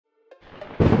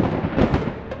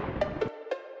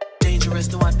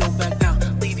rest, no, I don't back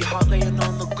down. Leave your heart laying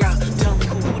on the ground. Tell me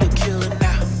who the killer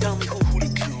now. Tell me who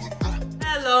the killer.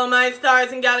 Hello, my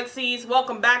stars and galaxies.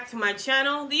 Welcome back to my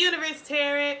channel, The Universe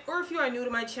Tarot. Or if you are new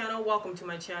to my channel, welcome to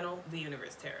my channel, The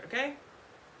Universe Tarot, okay?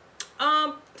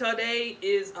 Today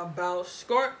is about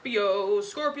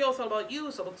Scorpios. Scorpios, all about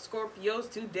you. So about Scorpios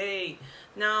today.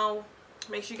 Now,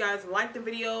 make sure you guys like the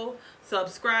video,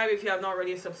 subscribe if you have not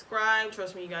already subscribed.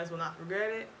 Trust me, you guys will not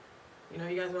regret it. You know,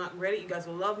 you guys will not regret it. You guys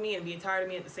will love me and be tired of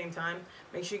me at the same time.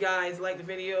 Make sure you guys like the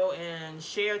video and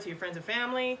share to your friends and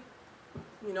family.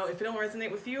 You know, if it don't resonate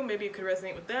with you, maybe it could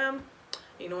resonate with them.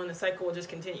 You know, and the cycle will just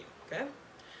continue, okay?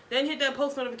 Then hit that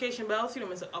post notification bell so you don't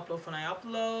miss an upload when I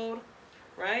upload,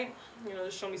 right? You know,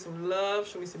 just show me some love.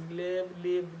 Show me some love.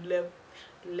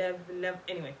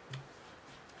 Anyway.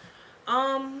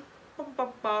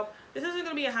 This isn't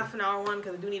gonna be a half an hour one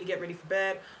because I do need to get ready for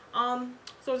bed.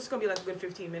 So it's just gonna be like a good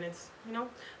 15 minutes, you know.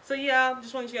 So yeah,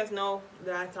 just want you guys know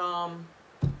that.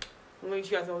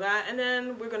 Let you guys know that, and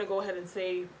then we're gonna go ahead and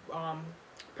say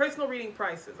personal reading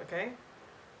prices, okay?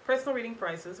 Personal reading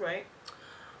prices, right?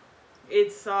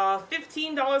 It's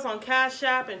 $15 on Cash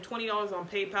App and $20 on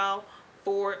PayPal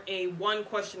for a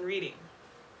one-question reading.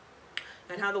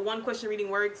 And how the one-question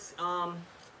reading works,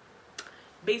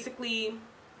 basically.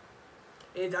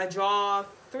 I draw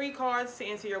 3 cards to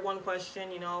answer your one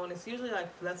question, you know, and it's usually like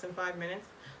less than 5 minutes.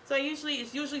 So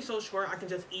it's usually so short I can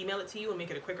just email it to you and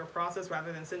make it a quicker process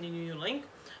rather than sending you the link.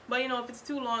 But you know, if it's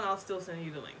too long, I'll still send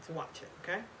you the link to watch it,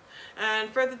 okay? And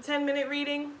for the 10-minute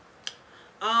reading,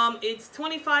 it's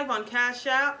 $25 on Cash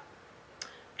App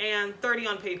and $30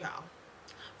 on PayPal.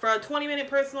 For a 20-minute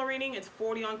personal reading, it's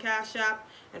 $40 on Cash App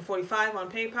and $45 on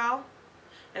PayPal.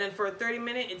 And then for a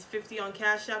 30-minute, it's $50 on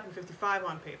Cash App and $55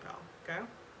 on PayPal. Okay,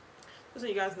 just so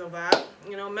you guys know that.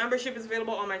 You know, membership is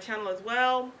available on my channel as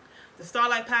well. The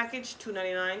Starlight package,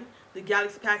 $2.99. The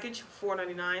Galaxy package,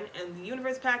 $4.99. And the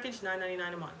Universe package,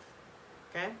 $9.99 a month.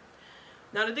 Okay.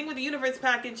 Now the thing with the Universe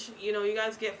package, you know, you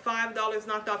guys get $5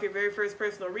 knocked off your very first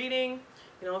personal reading.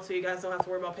 You know, so you guys don't have to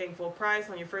worry about paying full price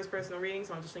on your first personal reading.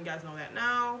 So I'm just letting you guys know that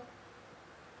now.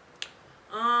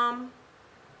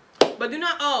 But do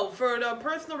not, for the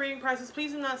personal reading prices,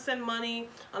 please do not send money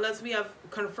unless we have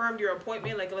confirmed your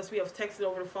appointment, like unless we have texted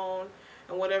over the phone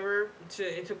and whatever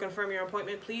to confirm your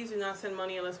appointment. Please do not send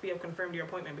money unless we have confirmed your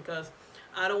appointment, because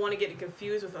I don't want to get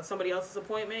confused with somebody else's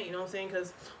appointment, you know what I'm saying?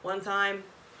 Because one time,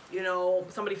 you know,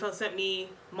 somebody sent me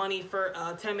money for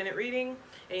a 10-minute reading,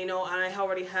 and you know, I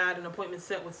already had an appointment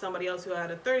set with somebody else who had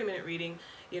a 30-minute reading,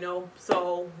 you know.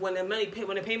 So when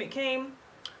the payment came,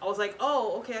 I was like,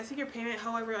 oh, okay, I see your payment.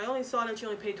 However, I only saw that you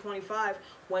only paid $25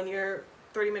 when your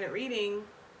 30-minute reading,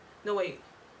 no, wait,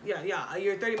 your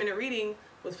 30-minute reading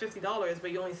was $50,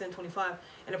 but you only sent $25.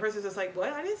 And the person's just like,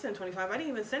 what? I didn't send $25. I didn't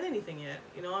even send anything yet.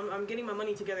 You know, I'm getting my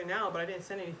money together now, but I didn't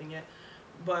send anything yet.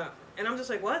 And I'm just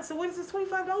like, what? So what is this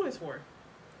 $25 for?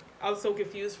 I was so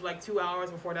confused for like 2 hours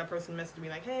before that person messaged me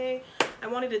like, hey, I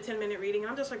wanted a 10-minute reading.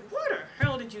 And I'm just like, what the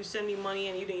hell did you send me money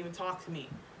and you didn't even talk to me?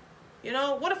 You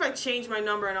know, what if I changed my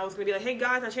number and I was going to be like, hey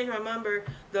guys, I changed my number.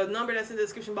 The number that's in the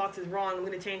description box is wrong. I'm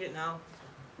going to change it now.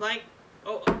 Like,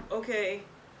 oh, okay.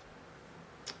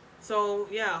 So,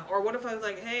 yeah. Or what if I was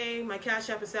like, hey, my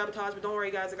Cash App is sabotaged, but don't worry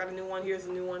guys, I got a new one. Here's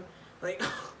a new one. Like,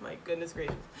 oh my goodness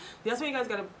gracious. That's why you guys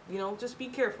got to, you know, just be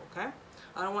careful, okay?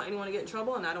 I don't want anyone to get in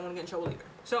trouble, and I don't want to get in trouble either.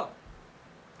 So,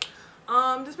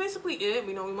 that's basically it.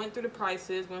 You know, we went through the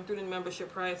prices. We went through the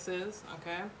membership prices,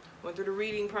 okay? Went through the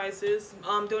reading prices.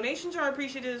 Donations are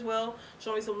appreciated as well.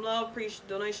 Show me some love.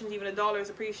 Donations, even $1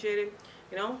 is appreciated.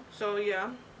 You know. So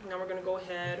yeah. Now we're gonna go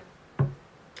ahead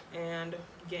and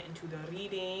get into the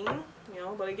reading. You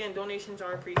know. But again, donations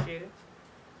are appreciated.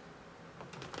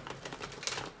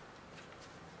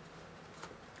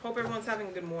 Hope everyone's having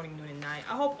a good morning, noon, and night.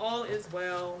 I hope all is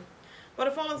well. But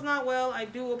if all is not well, I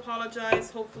do apologize.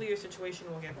 Hopefully your situation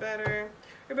will get better.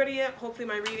 Or better yet, hopefully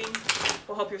my reading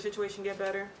will help your situation get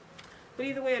better. But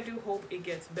either way, I do hope it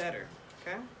gets better,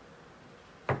 okay?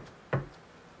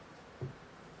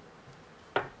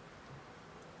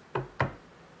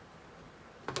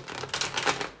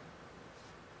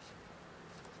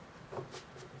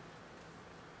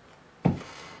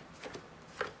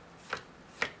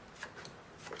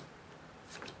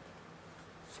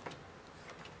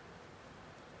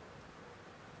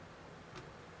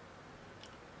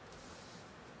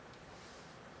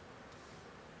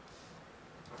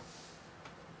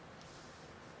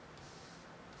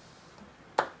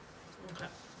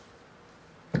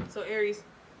 So Aries,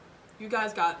 you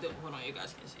guys got the, hold on, you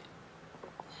guys can see it.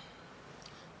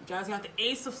 You guys got the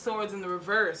Ace of Swords in the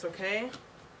reverse, okay?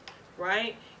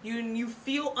 Right? You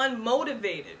feel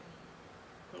unmotivated,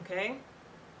 okay?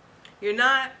 You're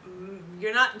not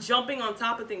jumping on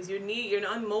top of things. You're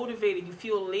unmotivated. You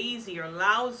feel lazy or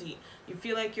lousy. You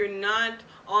feel like you're not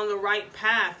on the right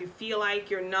path. You feel like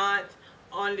you're not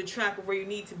on the track of where you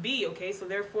need to be, okay? So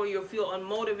therefore you'll feel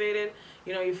unmotivated.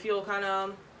 You know, you feel kind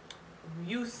of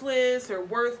useless or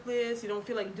worthless. You don't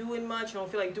feel like doing much. You don't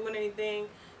feel like doing anything.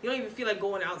 You don't even feel like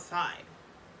going outside,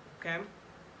 okay?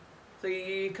 So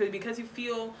because you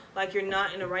feel like you're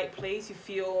not in the right place, you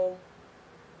feel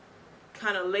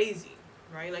kind of lazy,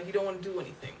 right? Like you don't want to do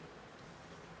anything,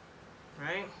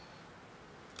 right?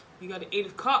 You got the Eight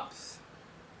of Cups.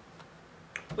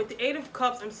 With the Eight of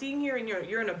Cups, I'm seeing here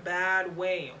you're in a bad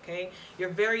way, okay?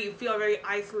 You feel very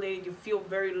isolated. You feel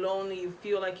very lonely. You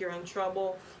feel like you're in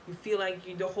trouble. You feel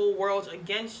like the whole world's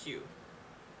against you,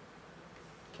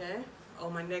 okay? Oh,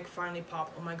 my neck finally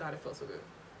popped. Oh my God, it felt so good.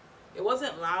 It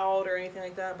wasn't loud or anything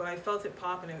like that, but I felt it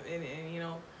pop, and you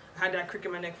know, I had that crick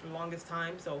in my neck for the longest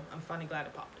time, so I'm finally glad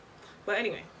it popped. But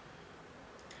anyway,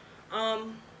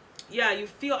 yeah, you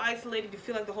feel isolated. You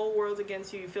feel like the whole world's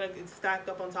against you. You feel like it's stacked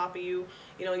up on top of you.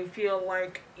 You know, you feel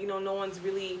like, you know, no one's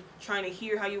really trying to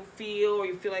hear how you feel, or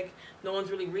you feel like no one's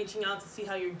really reaching out to see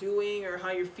how you're doing or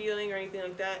how you're feeling or anything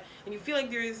like that. And you feel like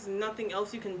there is nothing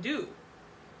else you can do.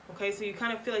 Okay, so you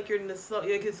kind of feel like you're in the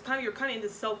you're kind of in the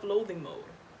self-loathing mode.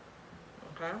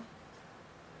 Okay.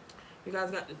 You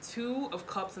guys got the Two of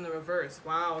Cups in the reverse.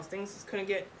 Wow, things just couldn't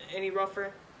get any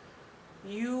rougher.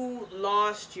 You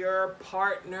lost your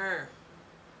partner.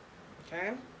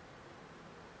 Okay?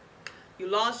 You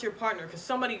lost your partner because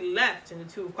somebody left in the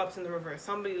Two of Cups in the reverse.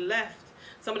 Somebody left.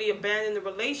 Somebody abandoned the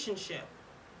relationship.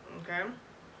 Okay?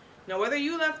 Now, whether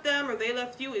you left them or they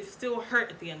left you, it still hurt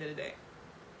at the end of the day.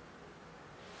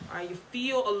 Alright? You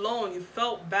feel alone. You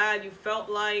felt bad. You felt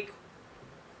like,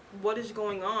 what is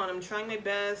going on? I'm trying my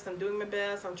best. I'm doing my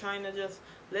best. I'm trying to just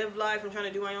live life. I'm trying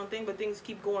to do my own thing, but things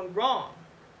keep going wrong.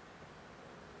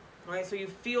 Right? So you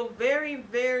feel very,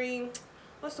 very,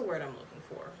 what's the word I'm looking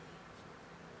for?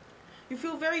 You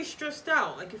feel very stressed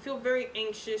out. Like you feel very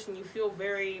anxious and you feel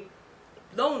very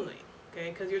lonely.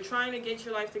 Okay? Because you're trying to get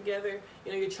your life together.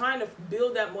 You know, you're trying to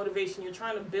build that motivation. You're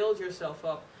trying to build yourself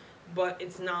up, but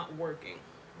it's not working.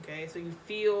 Okay, so you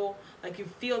feel that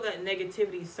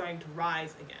negativity is starting to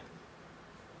rise again.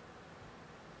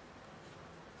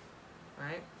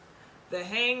 Right? The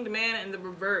Hanged Man in the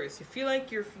reverse. You feel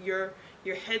like your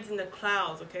head's in the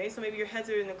clouds. Okay, so maybe your heads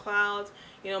are in the clouds.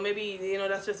 You know, maybe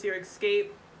that's just your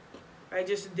escape. Right?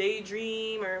 Just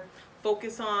daydream or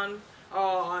focus on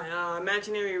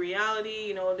imaginary reality.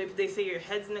 You know, they say your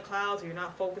head's in the clouds, or you're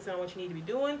not focusing on what you need to be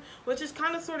doing, which is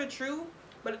kind of sort of true.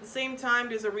 But at the same time,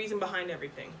 there's a reason behind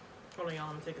everything. Hold on, y'all.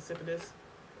 I'm going to take a sip of this.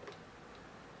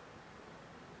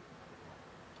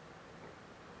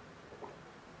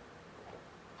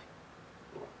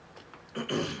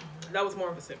 That was more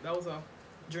of a sip. That was a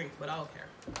drink, but I don't care.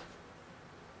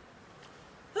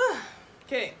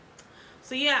 Okay.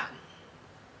 So, yeah.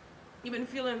 You've been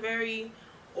feeling very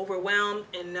overwhelmed,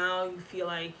 and now you feel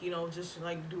like, just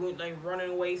like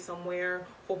running away somewhere,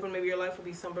 hoping maybe your life will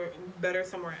be better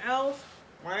somewhere else.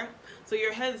 Right? So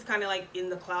your head is kind of like in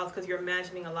the clouds because you're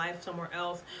imagining a life somewhere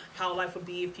else, how life would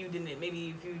be if you didn't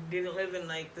live in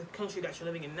like the country that you're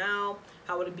living in now,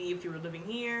 how would it be if you were living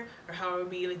here, or how it would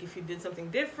be like if you did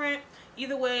something different.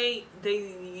 Either way,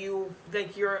 you're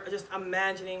just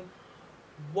imagining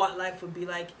what life would be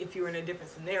like if you were in a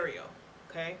different scenario.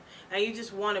 Okay? And you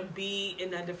just want to be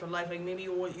in that different life. Like maybe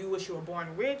you wish you were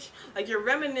born rich. Like you're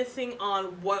reminiscing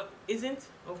on what isn't,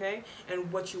 okay,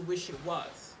 and what you wish it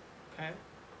was. Okay?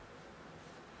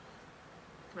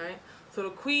 Right? So the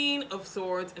Queen of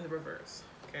Swords in the reverse.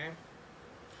 Okay?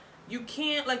 You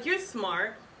can't, like, you're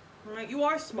smart. Right? You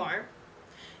are smart.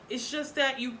 It's just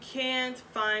that you can't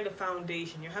find a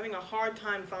foundation. You're having a hard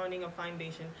time finding a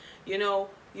foundation.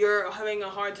 You're having a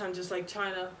hard time just like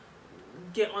trying to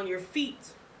get on your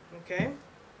feet. Okay?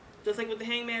 Just like with the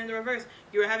Hangman in the reverse,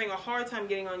 you're having a hard time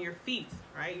getting on your feet,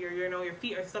 right? Your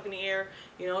feet are stuck in the air,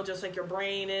 just like your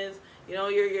brain is.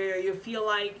 You feel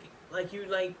like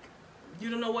you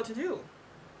don't know what to do.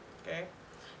 Okay?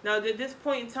 Now at this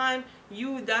point in time,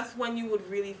 that's when you would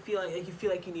really feel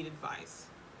like you need advice.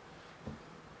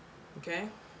 Okay?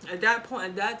 At that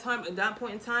point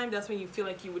in time, that's when you feel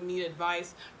like you would need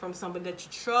advice from somebody that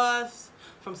you trust,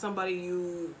 from somebody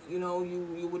you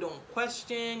don't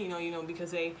question,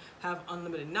 because they have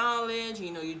unlimited knowledge.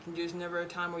 There's never a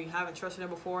time where you haven't trusted them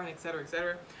before, and et cetera, et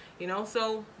cetera.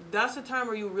 So that's the time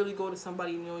where you really go to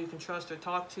somebody you can trust or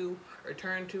talk to or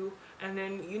turn to, and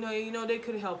then they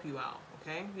could help you out.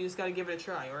 Okay, you just got to give it a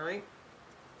try. All right.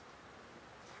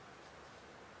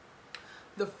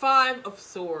 The Five of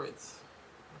Swords.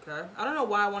 Okay? I don't know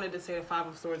why I wanted to say the Five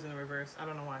of Swords in the reverse. I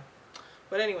don't know why.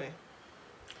 But anyway.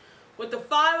 With the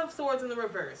Five of Swords in the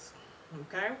reverse,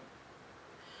 okay?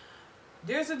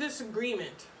 There's a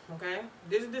disagreement, okay?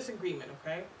 There's a disagreement,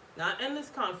 okay? Not endless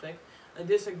conflict, a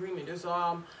disagreement. There's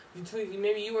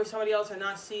maybe you or somebody else are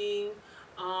not seeing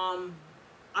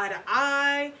eye to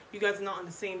eye. You guys are not on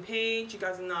the same page. You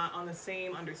guys are not on the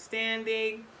same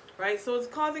understanding, right? So it's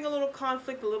causing a little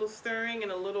conflict, a little stirring,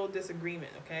 and a little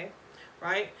disagreement, okay?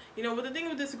 Right? You know, but the thing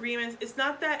with disagreements, it's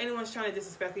not that anyone's trying to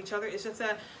disrespect each other. It's just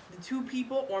that the two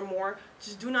people or more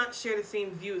just do not share the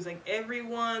same views. Like,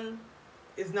 everyone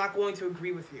is not going to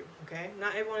agree with you, okay?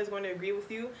 Not everyone is going to agree with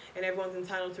you, and everyone's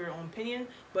entitled to their own opinion.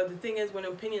 But the thing is, when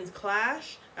opinions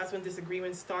clash, that's when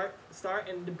disagreements start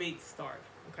and debates start,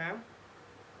 okay?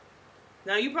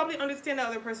 Now, you probably understand the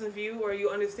other person's view, or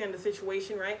you understand the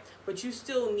situation, right? But you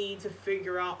still need to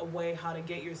figure out a way how to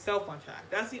get yourself on track.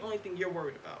 That's the only thing you're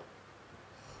worried about.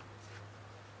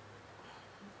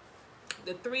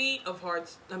 The Three of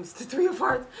Hearts, the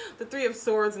Three of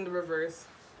Swords in the reverse.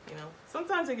 You know,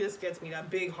 sometimes it just gets me, that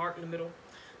big heart in the middle.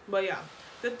 But yeah,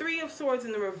 the Three of Swords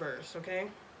in the reverse, okay?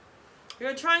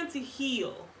 You're trying to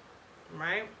heal,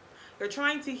 right? You're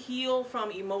trying to heal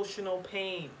from emotional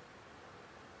pain,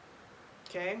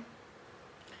 okay?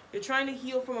 You're trying to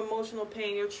heal from emotional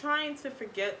pain. You're trying to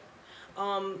forget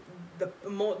the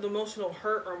emotional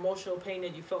hurt or emotional pain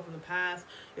that you felt from the past.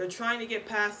 You're trying to get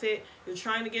past it. You're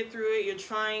trying to get through it. You're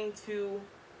trying to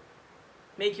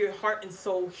make your heart and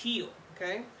soul heal,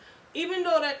 okay? Even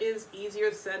though that is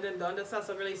easier said than done, that's not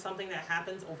really something that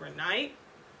happens overnight.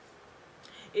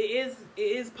 It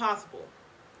is possible,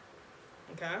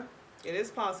 okay? It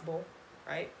is possible,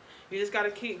 right? You just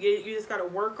gotta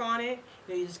work on it.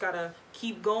 You just gotta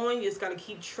keep going. You just gotta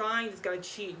keep trying. You just gotta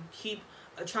keep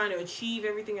trying to achieve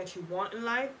everything that you want in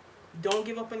life. Don't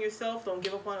give up on yourself. Don't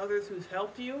give up on others who've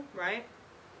helped you, right?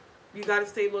 You gotta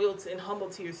stay loyal to and humble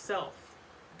to yourself,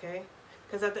 okay?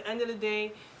 Because at the end of the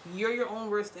day, you're your own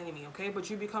worst enemy, okay? But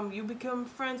you become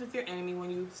friends with your enemy when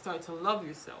you start to love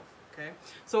yourself, okay?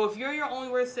 So if you're your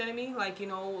own worst enemy, like, you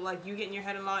know, like you get in your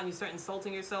head a lot and you start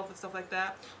insulting yourself and stuff like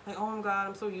that, like, oh my God,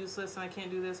 I'm so useless and I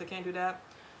can't do this, I can't do that.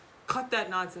 Cut that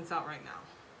nonsense out right now.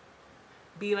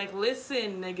 Be like,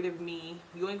 listen, negative me,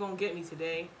 you ain't gonna get me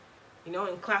today, you know,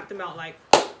 and clap them out like,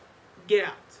 get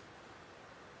out,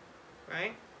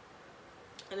 right?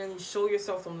 And then show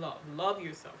yourself some love. Love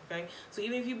yourself, okay? So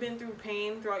even if you've been through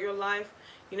pain throughout your life,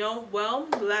 you know, well,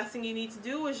 the last thing you need to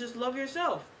do is just love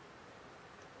yourself.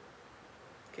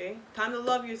 Okay? Time to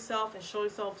love yourself and show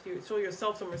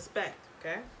yourself some respect,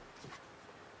 okay?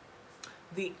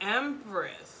 The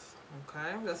Empress,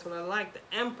 okay? That's what I like, the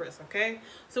Empress, okay?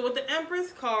 So with the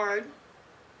Empress card,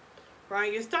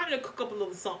 right, you're starting to cook up a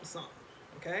little something,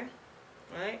 okay?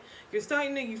 Right? You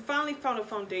finally found a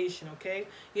foundation, okay?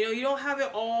 You know, you don't have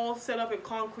it all set up in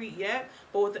concrete yet,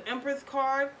 but with the Empress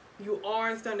card, you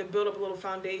are starting to build up a little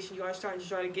foundation. You are starting to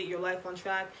try to get your life on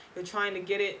track. You're trying to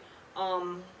get it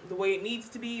the way it needs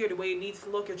to be, or the way it needs to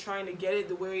look. You're trying to get it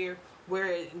the way where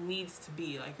it needs to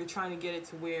be. Like, you're trying to get it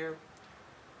to where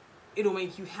it'll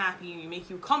make you happy and make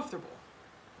you comfortable,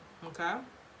 okay?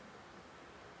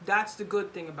 That's the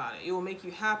good thing about it. It will make you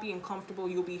happy and comfortable.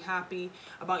 You'll be happy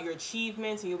about your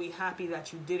achievements, and you'll be happy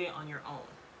that you did it on your own,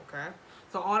 okay?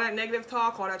 So all that negative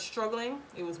talk, all that struggling,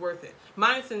 it was worth it.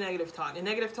 Minus the negative talk. The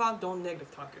negative talk, don't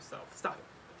negative talk yourself. Stop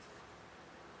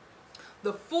it.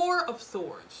 The Four of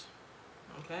Swords,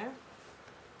 okay?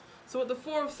 So with the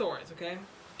Four of Swords, okay?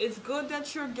 It's good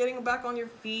that you're getting back on your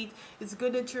feet. It's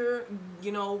good that you're,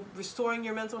 you know, restoring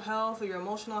your mental health or your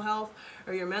emotional health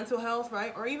or your mental health,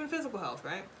 right? Or even physical health,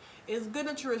 right? It's good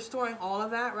that you're restoring all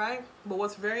of that, right? But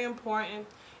what's very important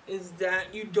is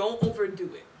that you don't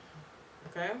overdo it,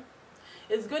 okay?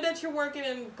 It's good that you're working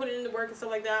and putting in the work and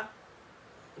stuff like that,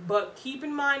 but keep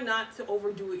in mind not to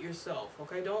overdo it yourself,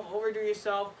 okay? Don't overdo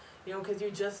yourself. You know, because you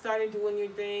just started doing your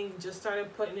thing, you just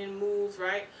started putting in moves,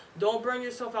 right? Don't burn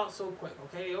yourself out so quick,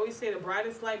 okay? They always say the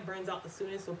brightest light burns out the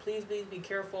soonest, so please be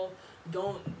careful.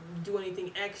 Don't do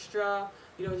anything extra.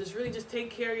 You know, just really just take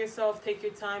care of yourself, take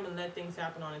your time, and let things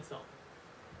happen on its own.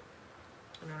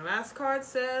 And our last card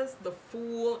says the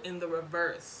Fool in the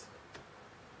reverse.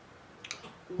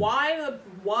 Why?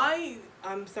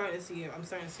 I'm starting to see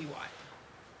why.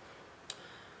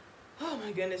 Oh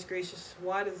my goodness gracious,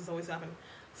 why does this always happen?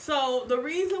 So the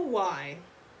reason why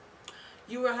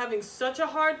you are having such a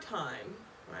hard time,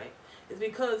 right, is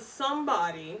because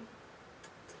somebody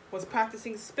was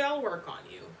practicing spell work on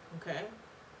you, okay?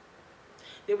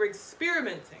 They were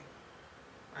experimenting,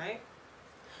 right?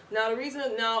 Now the reason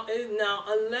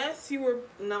unless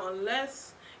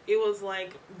it was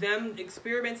like them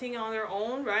experimenting on their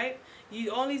own, right?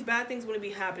 All these bad things wouldn't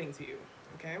be happening to you,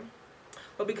 okay?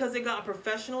 But because they got a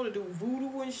professional to do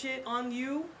voodoo and shit on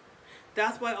you,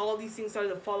 that's why all these things started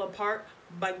to fall apart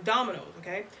like dominoes,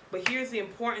 okay? But here's the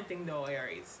important thing though,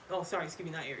 Aries. Oh, sorry, excuse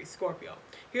me, not Aries, Scorpio.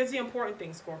 Here's the important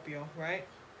thing, Scorpio, right?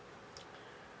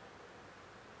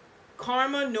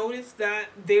 Karma noticed that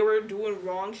they were doing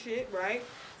wrong shit, right?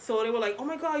 So they were like, oh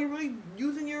my God, you're really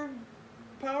using your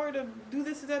power to do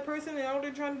this to that person and all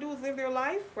they're trying to do is live their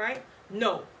life, right?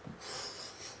 No.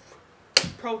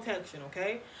 Protection,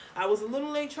 okay? I was a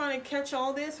little late trying to catch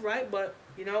all this, right? But,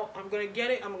 you know, I'm going to get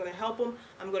it. I'm going to help them.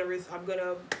 I'm going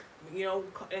to, you know,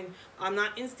 and I'm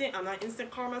not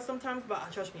instant karma sometimes,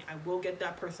 but trust me, I will get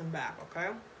that person back, okay?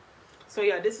 So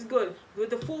yeah, this is good. With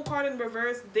the Fool card in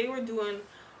reverse, they were doing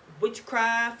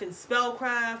witchcraft and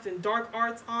spellcraft and dark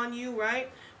arts on you,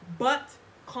 right? But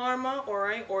karma, all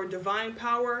right, or divine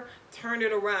power turned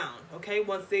it around, okay?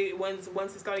 Once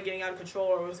it started getting out of control,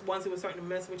 or once it was starting to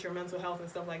mess with your mental health and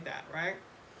stuff like that, right?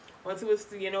 Once it was,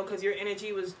 you know, because your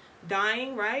energy was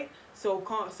dying, right? So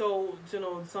you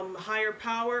know, some higher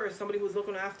power or somebody who was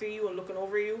looking after you and looking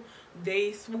over you,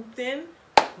 they swooped in,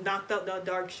 knocked out the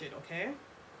dark shit, okay?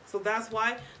 So that's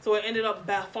why. So it ended up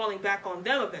falling back on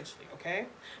them eventually, okay?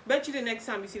 Bet you the next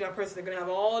time you see that person, they're going to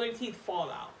have all their teeth fall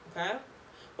out, okay?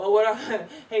 But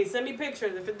hey, send me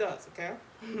pictures if it does, okay?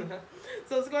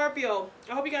 So Scorpio,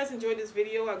 I hope you guys enjoyed this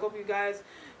video. I hope you guys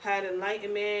had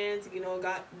enlightenment, you know,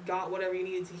 got whatever you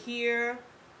needed to hear,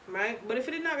 right? But if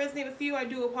it did not resonate with you, I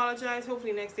do apologize.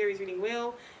 Hopefully next Aries reading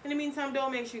will. In the meantime, though,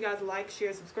 make sure you guys like,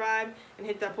 share, subscribe, and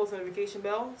hit that post notification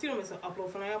bell so you don't miss an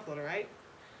upload when I upload, alright?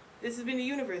 This has been the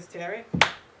Universe Tarot.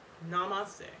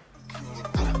 Namaste.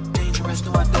 Dangerous,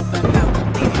 no, I don't back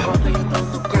out. Leave your heart laying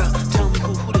on the ground.